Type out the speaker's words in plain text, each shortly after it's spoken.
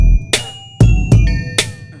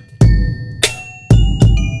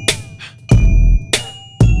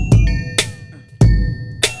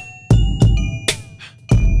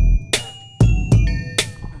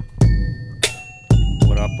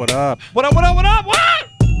up? What up, what up, what up? What?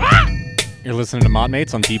 Ah! You're listening to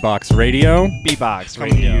Modmates on B-Box Radio. B-Box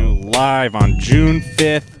Coming to you live on June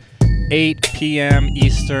 5th, 8 p.m.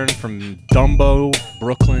 Eastern from Dumbo,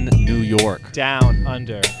 Brooklyn, New York. Down,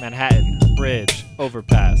 under, Manhattan, bridge,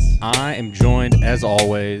 overpass. I am joined, as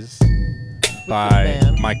always, by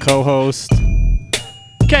man. my co-host,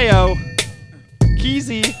 KO.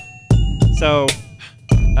 Keezy. So,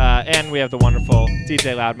 and we have the wonderful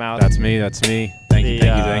DJ Loudmouth. That's me.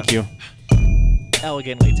 Thank you.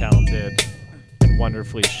 Elegantly talented and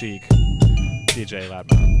wonderfully chic DJ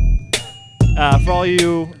Loudmouth. For all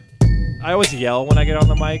you, I always yell when I get on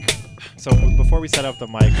the mic. So before we set up the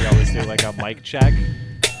mic, we always do like a mic check.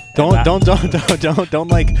 Don't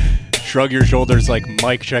like shrug your shoulders like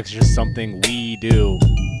mic checks just something we do.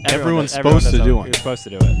 Everyone's supposed to do one. You're supposed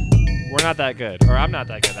to do it. We're not that good, or I'm not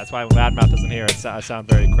that good. That's why when Loudmouth isn't here, I sound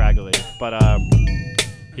very craggly. But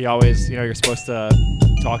he always, you're supposed to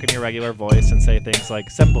talk in your regular voice and say things like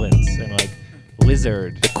semblance and like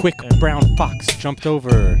lizard. The quick brown fox jumped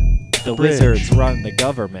over The bridge. lizards run the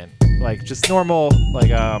government. Like just normal, like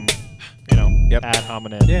Yep. ad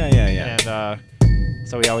hominem. Yeah. And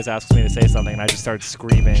so he always asks me to say something, and I just start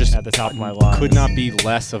screaming at the top of my lungs. Could not be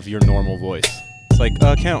less of your normal voice. It's like,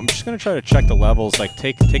 Ken, I'm just gonna try to check the levels. Like,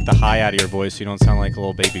 take the high out of your voice so you don't sound like a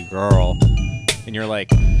little baby girl. And you're like,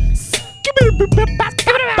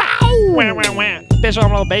 Wah, wah, wah. Bitch, I'm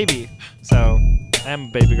a little baby. So I am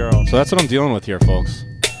a baby girl. so that's what I'm dealing with here, folks.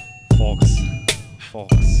 Folks.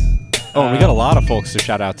 Oh, and we got a lot of folks to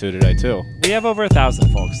shout out to today too. We have over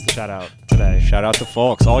 1,000 folks to shout out today. Shout out to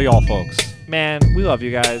folks, all y'all folks. Man, we love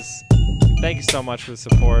you guys. Thank you so much for the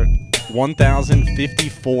support.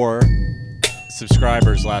 1,054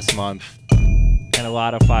 subscribers last month. And a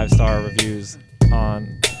lot of 5-star reviews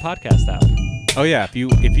on the podcast app. Oh yeah, if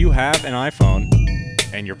you have an iPhone,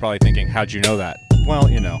 and you're probably thinking, how'd you know that? Well,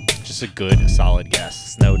 just a good, solid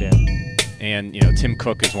guess. Snowed in. And, Tim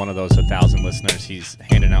Cook is one of those 1,000 listeners. He's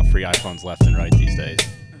handing out free iPhones left and right these days.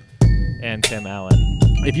 And Tim Allen.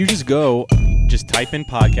 If you just type in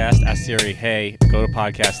podcast, ask Siri, hey, go to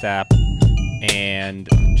podcast app, and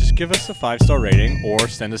just give us a 5-star rating or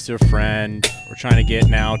send us to a friend. We're trying to get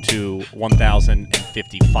now to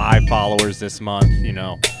 1,055 followers this month.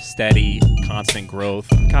 Steady, constant growth.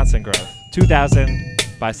 2,000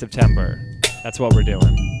 by September. That's what we're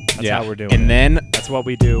doing. That's how we're doing and it. then, That's what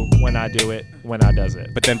we do when I do it, when I does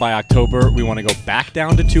it. but then by October, we want to go back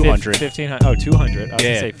down to 200. 1,500. Oh, 200. I was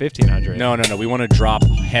going to say 1,500. No. We want to drop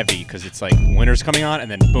heavy because it's like winter's coming on,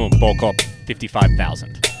 and then boom, bulk up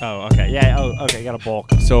 55,000. Oh, okay. Yeah. Oh, okay. You got a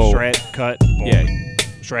bulk. So shred, cut, bulk. Yeah,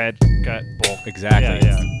 Shred, cut, bulk. exactly.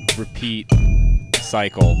 Yeah. Repeat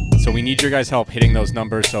cycle. So we need your guys' help hitting those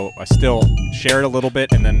numbers. So I still share it a little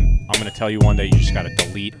bit, and then I'm gonna tell you one day you just gotta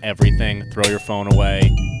delete everything, throw your phone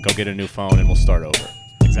away, go get a new phone, and we'll start over.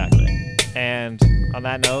 Exactly. And on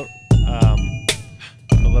that note,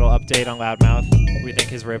 a little update on Loudmouth. We think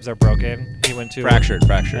his ribs are broken. He went to Fractured.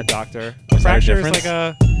 a doctor. Was that a Fracture is difference?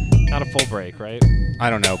 like not a full break, right? I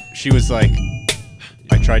don't know. She was like,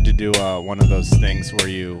 I tried to do one of those things where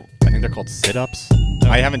I think they're called sit-ups.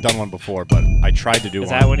 I haven't done one before, but I tried to do one. Is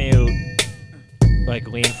that when you like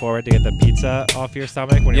lean forward to get the pizza off your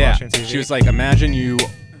stomach when you're watching TV? She was like, imagine you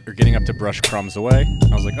are getting up to brush crumbs away.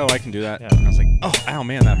 I was like, oh, I can do that. Yeah. And I was like, oh, ow,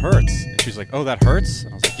 man, that hurts. And she was like, oh, that hurts?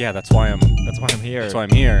 And I was like, yeah, that's why I'm here. That's why I'm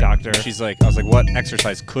here. Doctor. I was like, what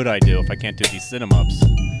exercise could I do if I can't do these sit-em-ups?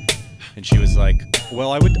 And she was like,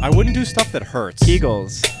 well, I wouldn't do stuff that hurts.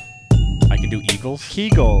 Kegels. I can do eagles?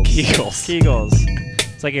 Kegels. Kegels.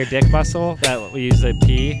 It's like your dick muscle that we use to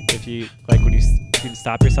pee. If you when you can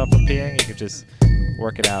stop yourself from peeing, you can just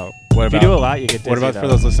work it out. If you do a lot, you get dizzy. What about though. for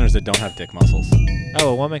those listeners that don't have dick muscles? Oh,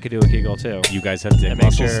 a woman could do a Kegel too. You guys have dick And make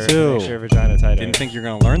muscles too. Make sure your vagina tighter. Didn't think you were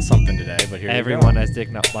gonna learn something today, but here Everyone you go. has dick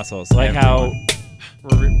muscles. Like how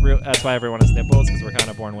that's why everyone has nipples, because we're kind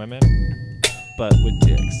of born women, but with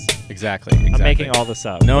dicks. Exactly. I'm making all this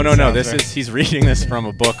up. No. It sounds This very- he's reading this from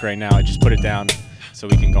a book right now. I just put it down so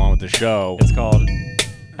we can go on with the show. It's called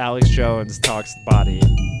Alex Jones Talks Body.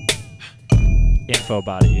 Info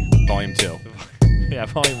Body. Volume 2. Yeah,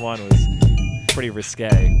 Volume 1 was pretty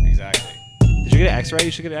risque. Exactly. Did you get an X-ray?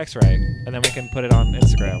 You should get an X-ray, and then we can put it on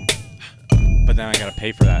Instagram. But then I gotta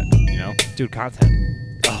pay for that, Dude, content.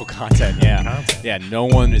 Oh, content, yeah. Content. Yeah, no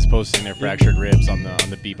one is posting their fractured ribs on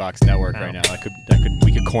the B-Box network right now.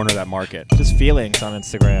 We could corner that market. Just feelings on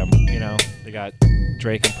Instagram. They got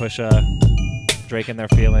Drake and Pusha. Drake and their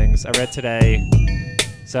feelings. I read today.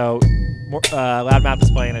 So, Loudmouth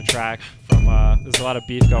is playing a track from. There's a lot of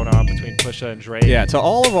beef going on between Pusha and Drake. Yeah, to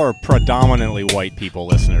all of our predominantly white people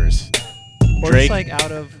listeners, Or Drake, just like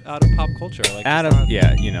out of pop culture. Like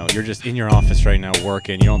you're just in your office right now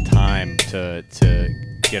working. You don't have time to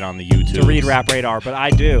get on the YouTube to read Rap Radar, but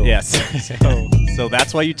I do. Yes. So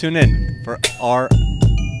that's why you tune in for our.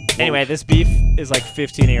 Anyway, this beef is like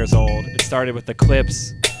 15 years old. It started with the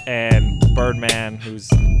Clips and Birdman, who's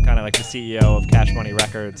kind of like the CEO of Cash Money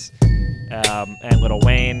Records, and Lil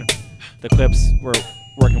Wayne. The Clips were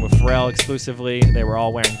working with Pharrell exclusively. They were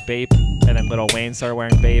all wearing Bape, and then Lil Wayne started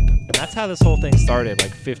wearing Bape. And that's how this whole thing started,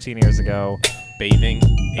 like 15 years ago. Bathing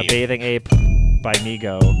A Bathing Ape by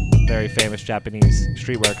Nigo, very famous Japanese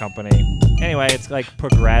streetwear company. Anyway, it's like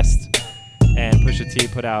progressed, and Pusha T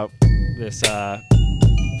put out this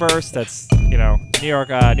verse that's, New York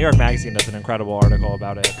Magazine does an incredible article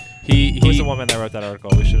about it. Who's the woman that wrote that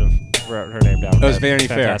article? We should have wrote her name down. It was Vanity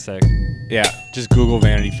Fantastic. Fair. Yeah, just Google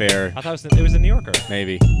Vanity Fair. I thought it was a New Yorker.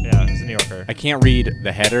 Maybe. Yeah, it was a New Yorker. I can't read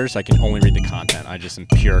the headers. I can only read the content. I just am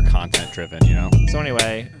pure content driven, So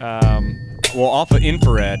anyway, well, off of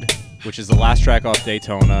Infrared, which is the last track off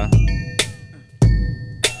Daytona,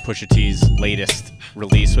 Pusha T's latest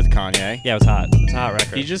release with Kanye. yeah, it was hot. It's a hot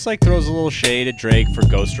record. He just throws a little shade at Drake for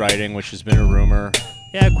ghostwriting, which has been a rumor.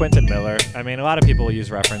 Yeah, Quentin Miller. I mean, a lot of people use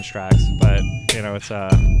reference tracks, but it's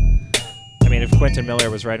if Quentin Miller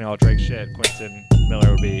was writing all Drake shit, Quentin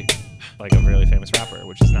Miller would be like a really famous rapper,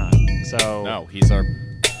 which is not. So no, he's our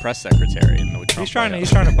press secretary, and he's trying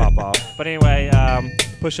to pop off. But anyway,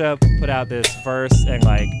 Pusha put out this verse and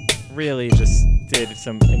like really just did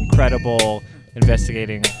some incredible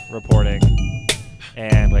investigating reporting,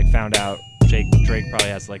 and like found out Drake probably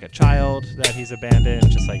has like a child that he's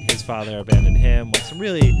abandoned, just like his father abandoned him. Like some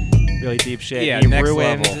really, really deep shit. Yeah, he next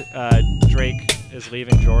ruined. level. Drake is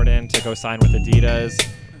leaving Jordan to go sign with Adidas,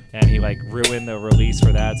 and he like ruined the release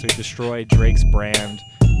for that. So he destroyed Drake's brand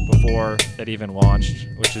before it even launched,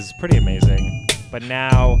 which is pretty amazing. But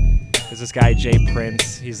now there's this guy Jay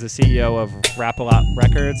Prince. He's the CEO of Rap-A-Lot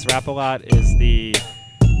Records. Rap-A-Lot is a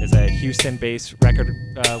Houston-based record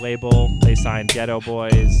label. They signed Ghetto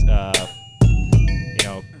Boys,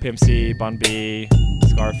 Pimp C, Bun B,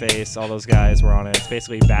 Scarface, all those guys were on it. It's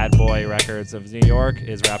basically Bad Boy Records of New York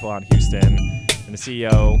is Rap-A-Lot Houston, and the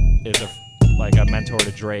CEO is a mentor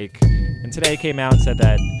to Drake. And today came out and said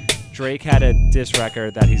that Drake had a diss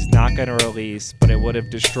record that he's not going to release, but it would have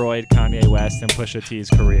destroyed Kanye West and Pusha T's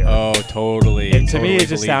career. Oh, totally. And to me, it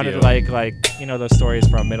just sounded like those stories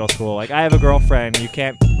from middle school. Like, I have a girlfriend,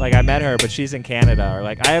 I met her, but she's in Canada. Or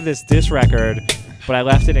like, I have this diss record, but I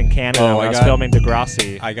left it in Canada when I was filming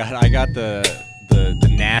Degrassi. I got the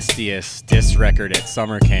nastiest diss record at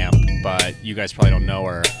summer camp, but you guys probably don't know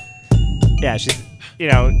her. Yeah, she's, you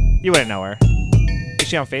wouldn't know her. Is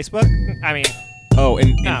she on Facebook? I mean... Oh,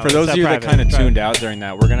 and for those of you that kind of tuned out during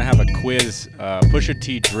that, we're going to have a quiz, Pusha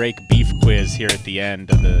T Drake beef quiz here at the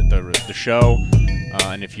end of the show.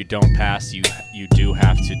 And if you don't pass, you do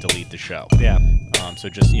have to delete the show. Yeah. So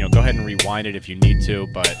just, go ahead and rewind it if you need to,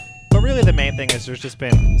 but really the main thing is there's just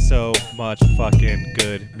been so much fucking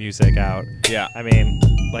good music out. Yeah. I mean,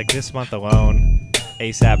 like this month alone,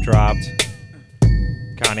 ASAP dropped,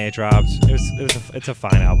 Kanye dropped. It's a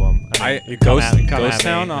fine album. I mean, Ghost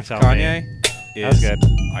Town off Kanye. That's good.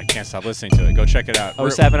 I can't stop listening to it. Go check it out.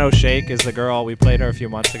 070 Shake is the girl. We played her a few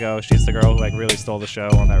months ago. She's the girl who really stole the show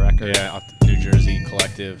on that record. Yeah, off the New Jersey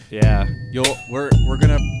Collective. Yeah. We're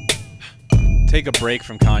gonna take a break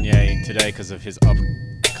from Kanye today because of his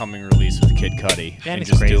upcoming release with Kid Cudi, and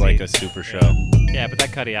just crazy. Do like a super show. Yeah, but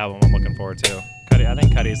that Cudi album I'm looking forward to. I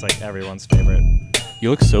think Cudi's like everyone's favorite. You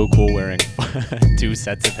look so cool wearing 2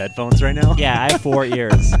 sets of headphones right now. Yeah, I have 4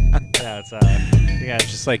 ears. Yeah,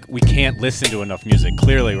 it's just like we can't listen to enough music.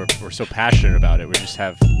 Clearly, we're so passionate about it. We just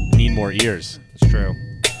need more ears. It's true.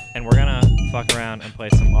 And we're gonna fuck around and play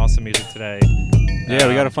some awesome music today. Yeah,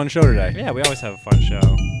 we got a fun show today. Yeah, we always have a fun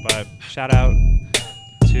show. But shout out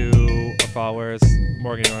to our followers.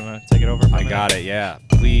 Morgan, you wanna take it over? I got it. Yeah.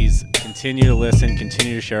 Please continue to listen.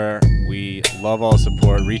 Continue to share. We love all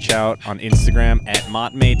support. Reach out on Instagram at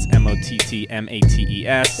Mottmates,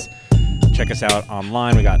 MOTTMATES. Check us out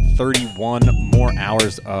online. We got 31 more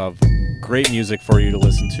hours of great music for you to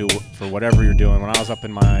listen to for whatever you're doing. When I was up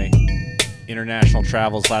in my international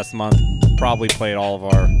travels last month, probably played all of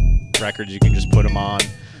our records. You can just put them on.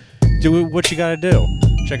 Do what you got to do.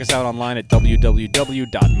 Check us out online at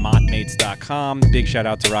www.mottmates.com. Big shout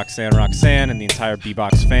out to Roxanne and the entire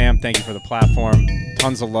B-Box fam. Thank you for the platform.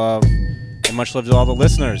 Tons of love and much love to all the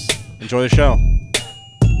listeners. Enjoy the show.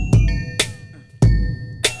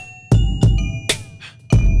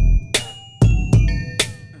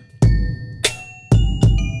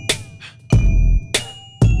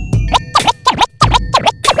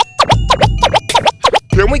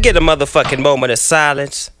 Can we get a motherfucking moment of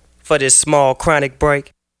silence for this small chronic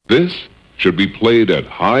break? This should be played at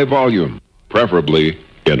high volume, preferably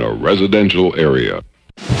in a residential area.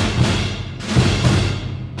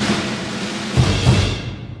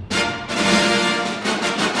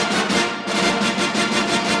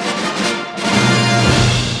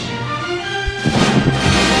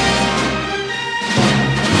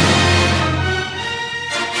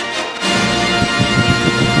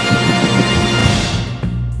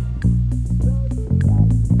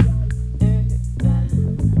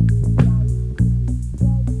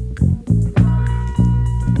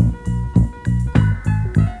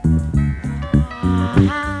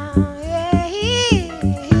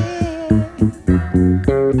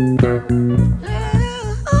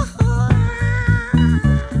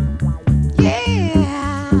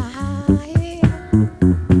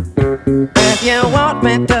 If you want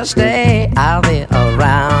me to stay, I'll be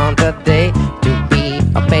around today to be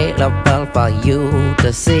available for you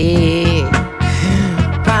to see.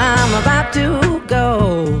 I'm about to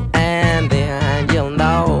go, and then you'll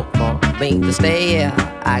know for me to stay,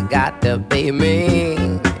 I got to be me.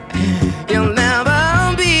 You'll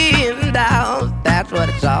never be in doubt, that's what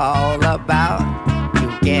it's all about. You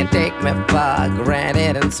can't take me for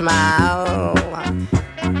granted and smile.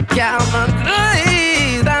 Calvin,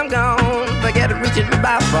 please, I'm gone. Forget reaching me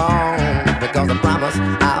by phone, because I promise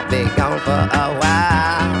I'll be gone for a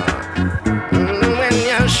while. When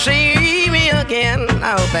you see me again,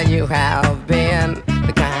 I hope that you have been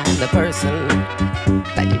the kind of person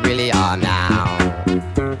that you really are now.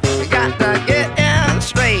 We got to get in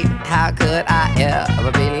straight. How could I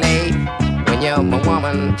ever be late when you're my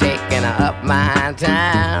woman taking up my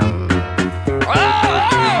time? Oh,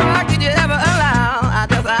 how could you ever allow?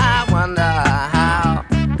 I wonder how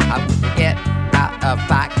I would get out of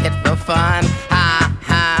pocket for fun.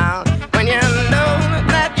 How when you know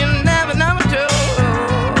that you're never number two,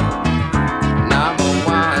 number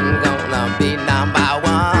one gonna be number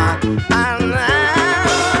one. I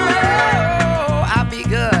know I'll be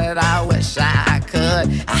good. I wish I could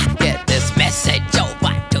get this message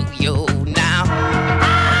over to you now.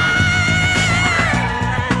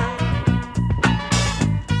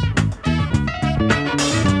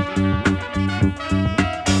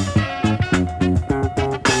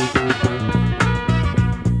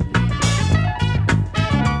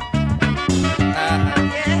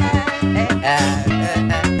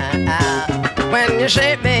 When you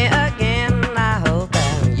shape me again, I hope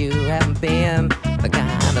that you have been the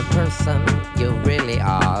kind of person you really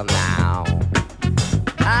are now.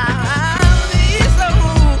 I'll be so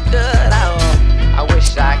good. I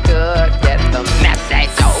wish I could get the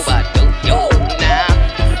message over to you now.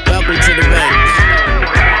 Welcome to the bank,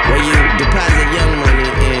 where you deposit young money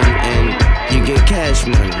and you get cash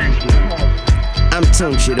money. I'm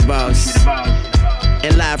Tunchi, the boss,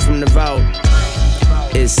 and live from the vault,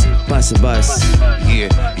 it's Busta Bus. Yeah,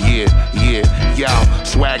 y'all.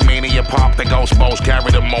 Swag mania pop, the ghost boast.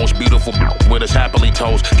 Carry the most beautiful with us happily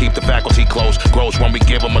toast. Keep the faculty close, gross when we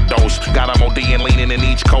give them a dose. Got them OD and leaning in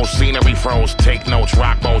each coast. Scenery froze, take notes,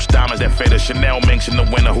 rock boats. Diamonds that fit us, Chanel minks in the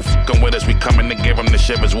winter. Who fucking with us, we coming to give them the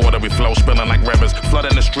shivers. Watery flow, spilling like rivers.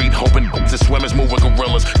 Flooding the street, hoping the swimmers move with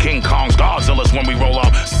gorillas. King Kongs, Godzillas when we roll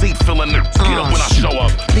up. Seat filling the get up when I show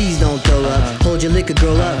up. Please don't throw up, hold your liquor,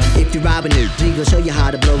 grow up. If you're robbing it, we gon' show you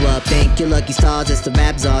how to blow up. Thank your lucky stars, it's the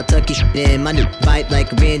rap czar. Tuck your shit in, my new bite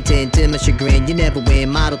like a Ben 10. To my chagrin, you never win,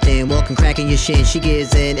 model thin. Walking, cracking your shin, she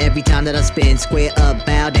gives in every time that I spin. Square up,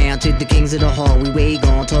 bow down to the kings of the hall. We way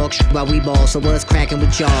gon' talk shit while we ball, so what's cracking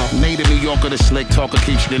with y'all? Native New Yorker, the slick talker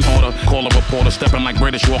keeps it in order. Call a reporter, stepping like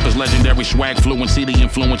British Walker's legendary swag fluency. The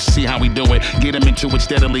influence, see how we do it. Get him into it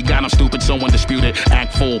steadily, got him stupid, so undisputed.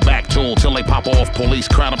 Act full, back tool, till they pop off. Police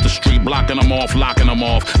crowd up the street, blocking them off, locking them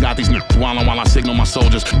off. Got these niggas wildin' while I signal my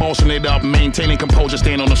soldiers. Bossing it up, maintaining composure,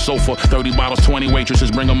 stand on the sofa. 30 bottles, 20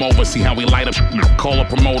 waitresses, bring them over. See how we light up, call a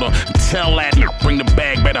promoter. Tell that, bring the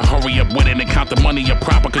bag, better hurry up with it and count the money up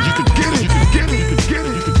proper, cause you can get it, you can get it, you can get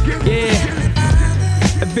it, you can get it.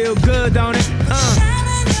 Yeah, it feel good, don't it?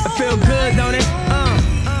 It feel good, don't it?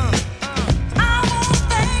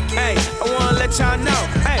 Hey, I wanna let y'all know.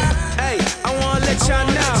 Hey, I wanna let y'all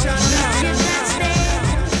know.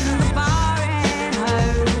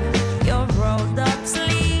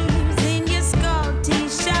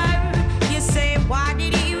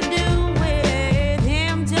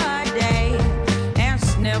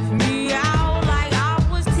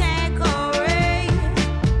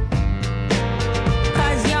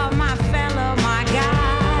 Cause you're my fella, my guy.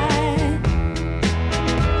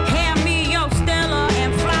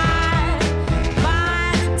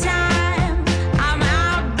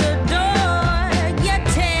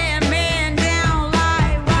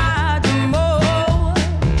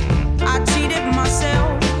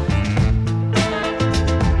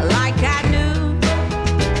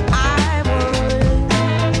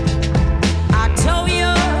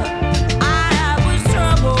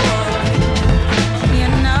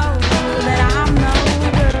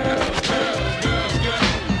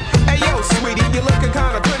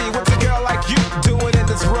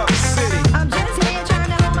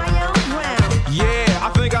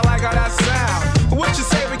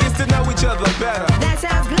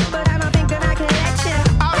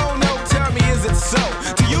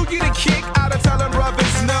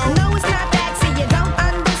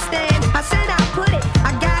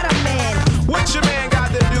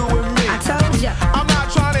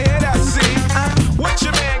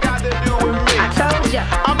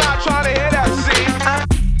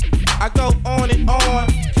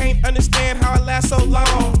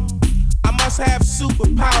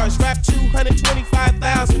 superpowers. Rap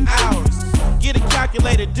 225,000 hours. Get a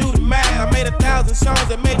calculator, do the math. I made 1,000 songs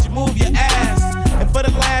that made you move your ass. And for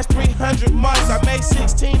the last 300 months, I made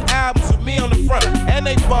 16 albums with me on the front, and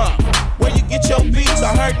they bump. Where you get your beats?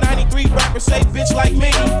 I heard 93 rappers say bitch like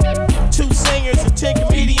me. 2 singers and 10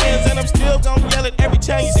 comedians, and I'm still gonna yell it every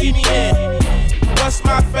time you see me in. What's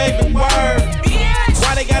my favorite word?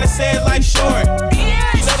 Why they gotta say it like short?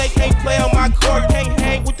 You know they can't play on my court, can't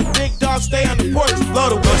hang with the big dogs, stay on the porch. Blow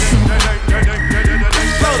the whistle.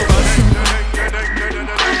 Blow the whistle.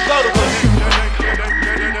 Blow the whistle.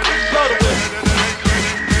 Blow the whistle.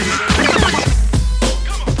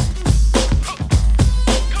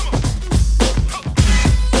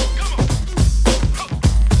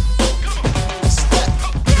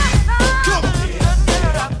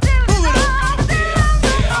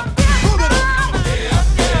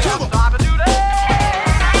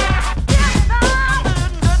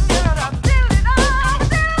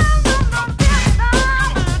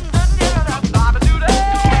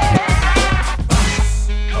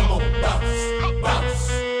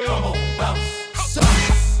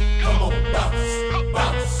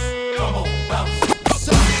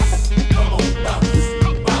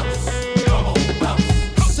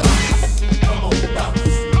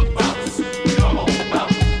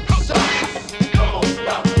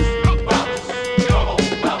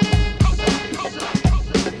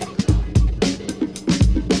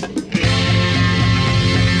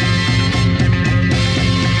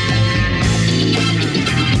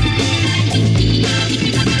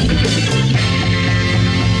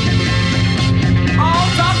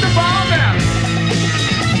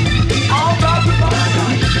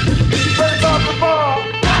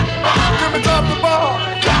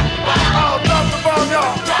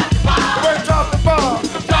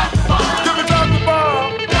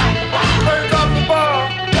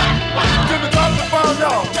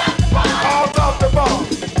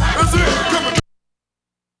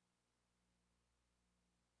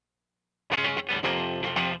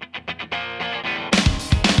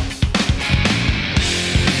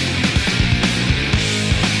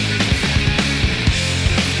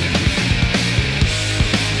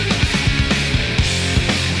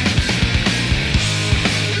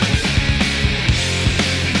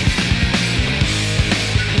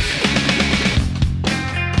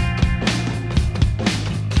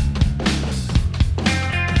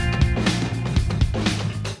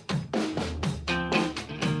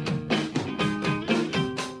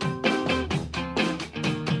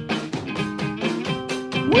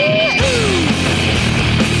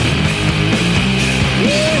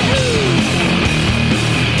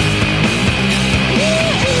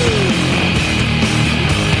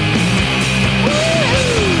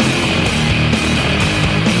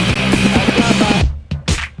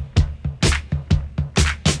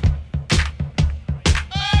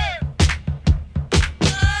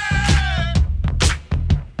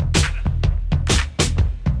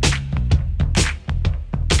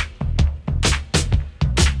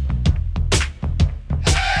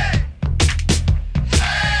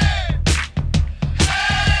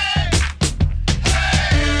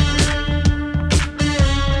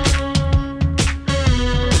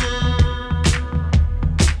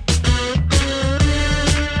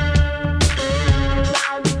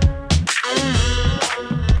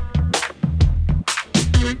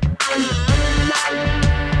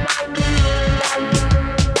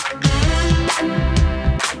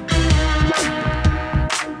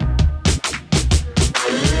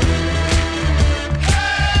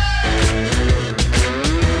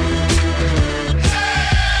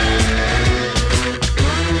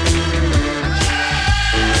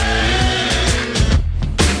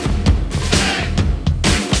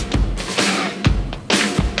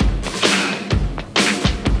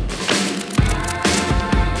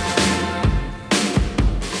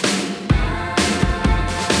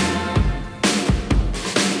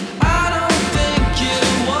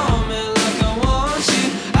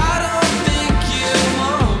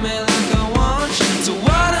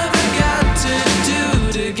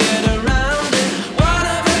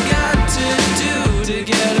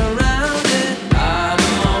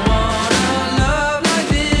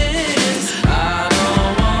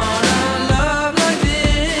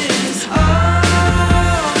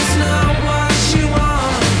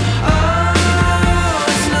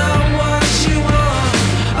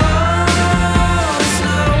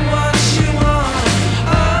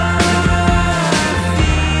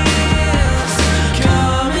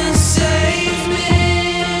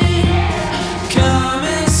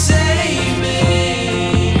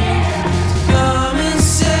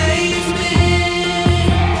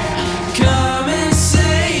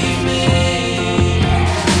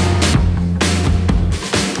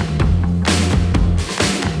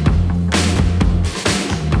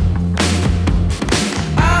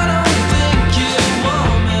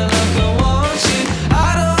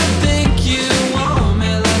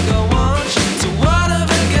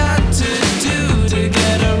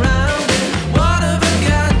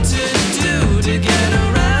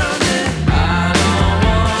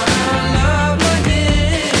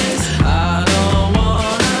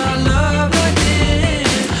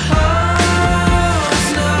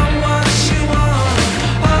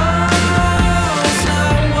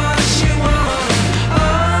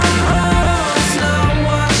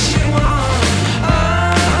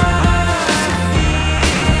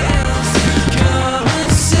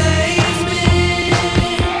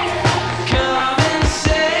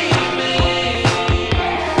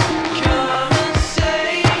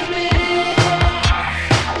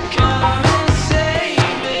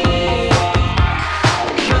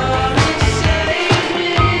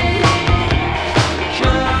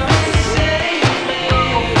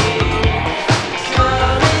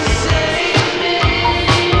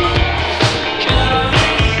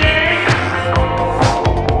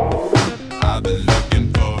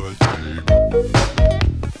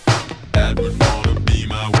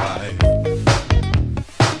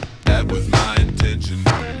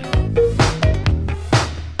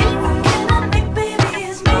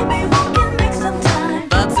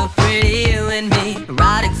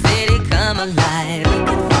 alive. We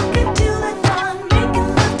can fuck until the dawn,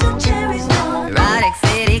 making love till cherries gone. Erotic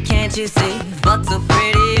city, can't you see? Fuck so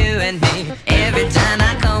pretty, you and me. Every time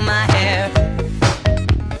I comb my hair,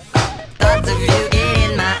 thoughts of you get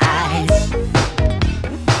in my eyes.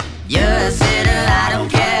 You're a sinner, I don't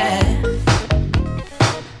care.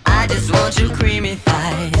 I just want your creamy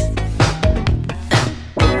thighs.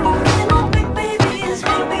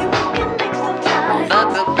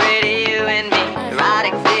 Fuck so pretty, you and me.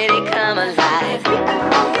 Erotic city, come alive. We can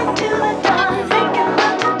walk into the dawn, making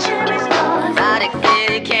love till cherries gone. Erotic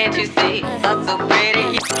city, can't you see? Fuck so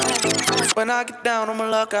pretty. When I get down on my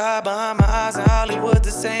luck, I hide behind my eyes in Hollywood.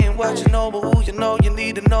 This ain't what you know, but who you know. You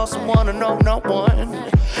need to know someone to know no one.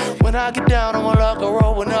 When I get down on my luck, I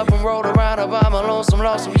rollin' up and roll around. I by my lonesome,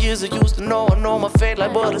 lost some years I used to know. I know my fate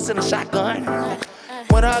like bullets in a shotgun.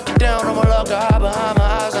 When I get down on my luck, I hide behind my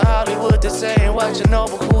eyes in Hollywood. This ain't what you know,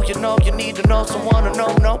 but who you know. You need to know someone to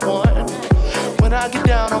know no one. When I get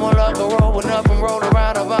down on my luck, I rollin' up and roll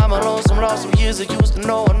around. I by my lonesome, lost some years I used to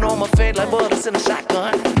know. I know my fate like bullets in a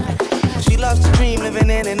shotgun. She loves to dream, living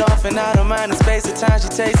in and off and out of mind and space. At times she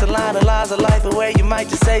takes a line of lies of life away. You might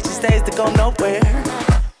just say she stays to go nowhere.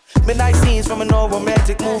 Midnight scenes from an old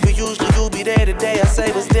romantic movie. Usually you'll be there today. I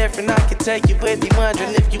say what's different. I can take you with me,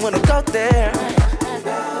 wondering if you wanna go there.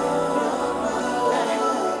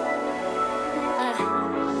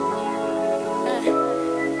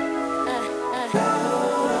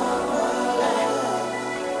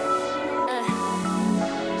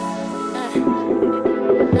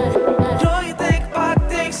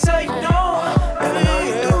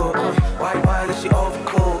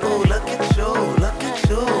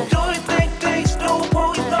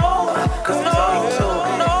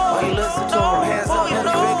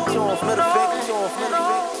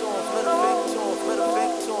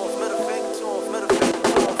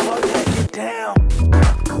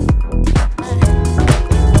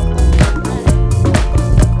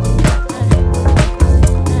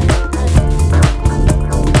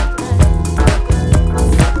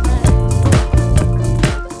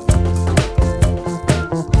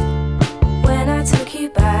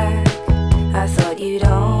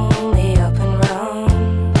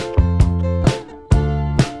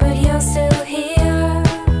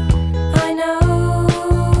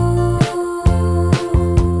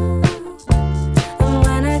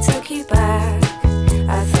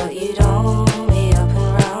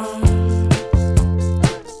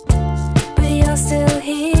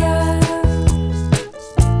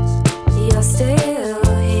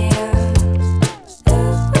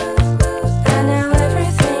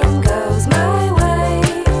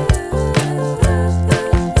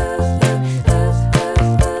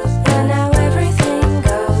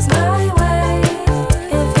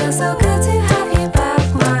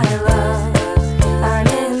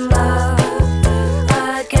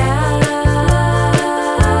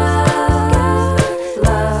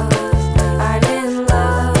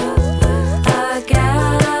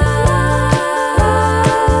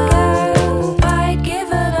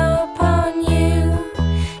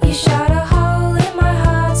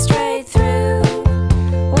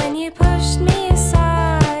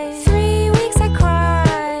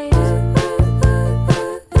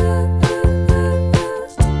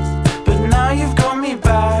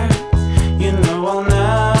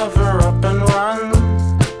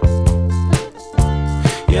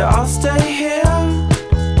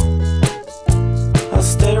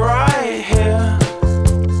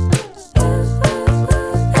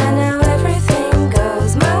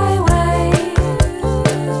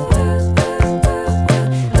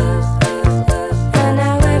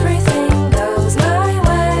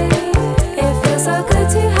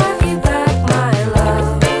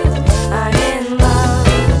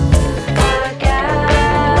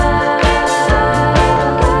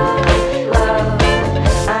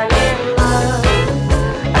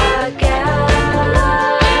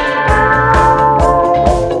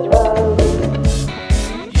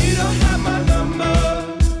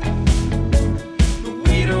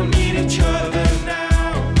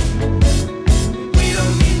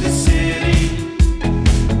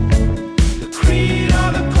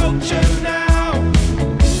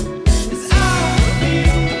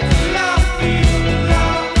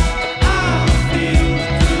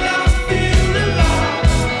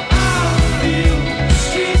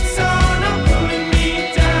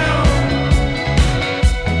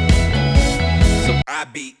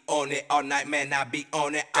 all night, man, I be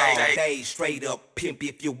on it all day. Straight up pimp,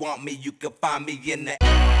 if you want me, you can find me in the what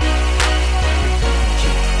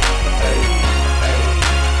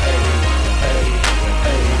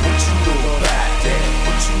you know about that?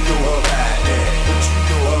 What you know about that? What you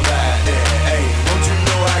know about that?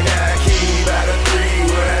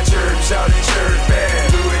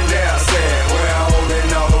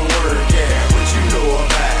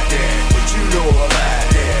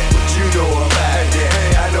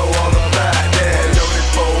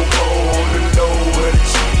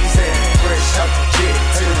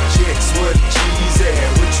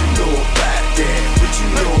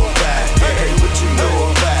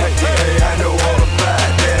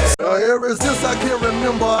 ever since I can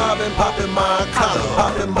remember, I've been popping my collar,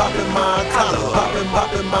 popping my collar,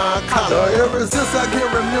 popping my collar. Ever since I can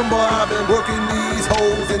remember, I've been working these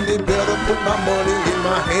hoes, and they better put my money in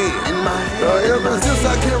my hand. Ever since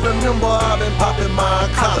I can remember, I've been popping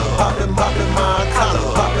my collar, popping my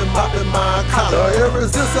collar, popping my collar. Ever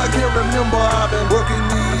since I can remember, I've been working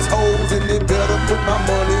these hoes, and they better put my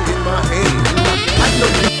money in my